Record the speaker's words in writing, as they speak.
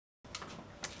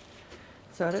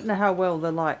So I don't know how well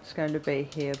the light's going to be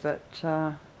here, but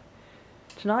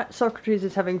tonight Socrates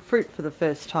is having fruit for the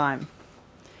first time.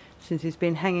 Since he's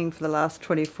been hanging for the last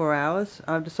 24 hours,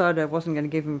 I've decided I wasn't going to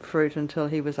give him fruit until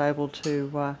he was able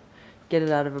to get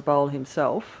it out of a bowl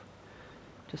himself,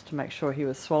 just to make sure he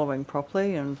was swallowing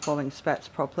properly and swallowing spats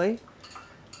properly.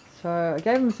 So I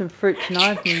gave him some fruit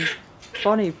tonight, and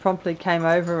Bonnie promptly came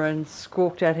over and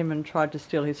squawked at him and tried to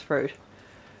steal his fruit,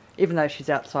 even though she's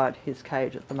outside his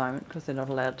cage at the moment because they're not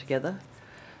allowed together.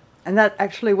 And that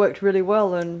actually worked really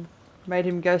well and made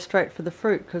him go straight for the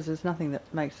fruit, because there's nothing that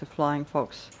makes a flying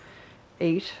fox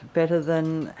eat better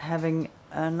than having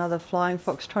another flying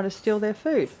fox try to steal their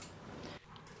food.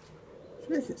 So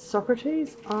this is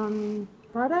Socrates on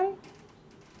Friday.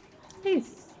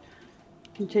 He's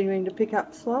continuing to pick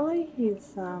up slowly.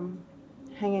 He's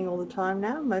hanging all the time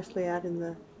now, mostly out in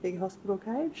the big hospital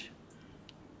cage.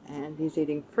 And he's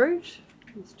eating fruit.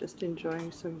 He's just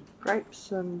enjoying some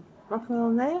grapes and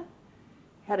rockmelon there.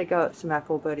 He had a go at some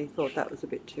apple, but he thought that was a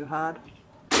bit too hard.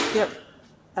 Yep,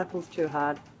 apple's too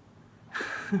hard.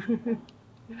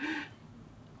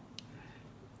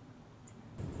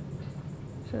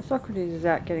 So Socrates is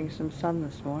out getting some sun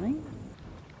this morning,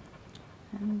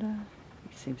 and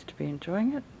he seems to be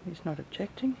enjoying it. He's not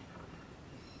objecting.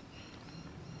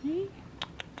 Hey?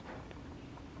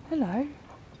 Hello.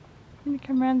 Can you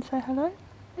come round and say hello?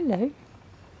 Hello.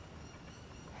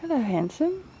 Hello,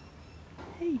 handsome.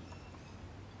 Hey.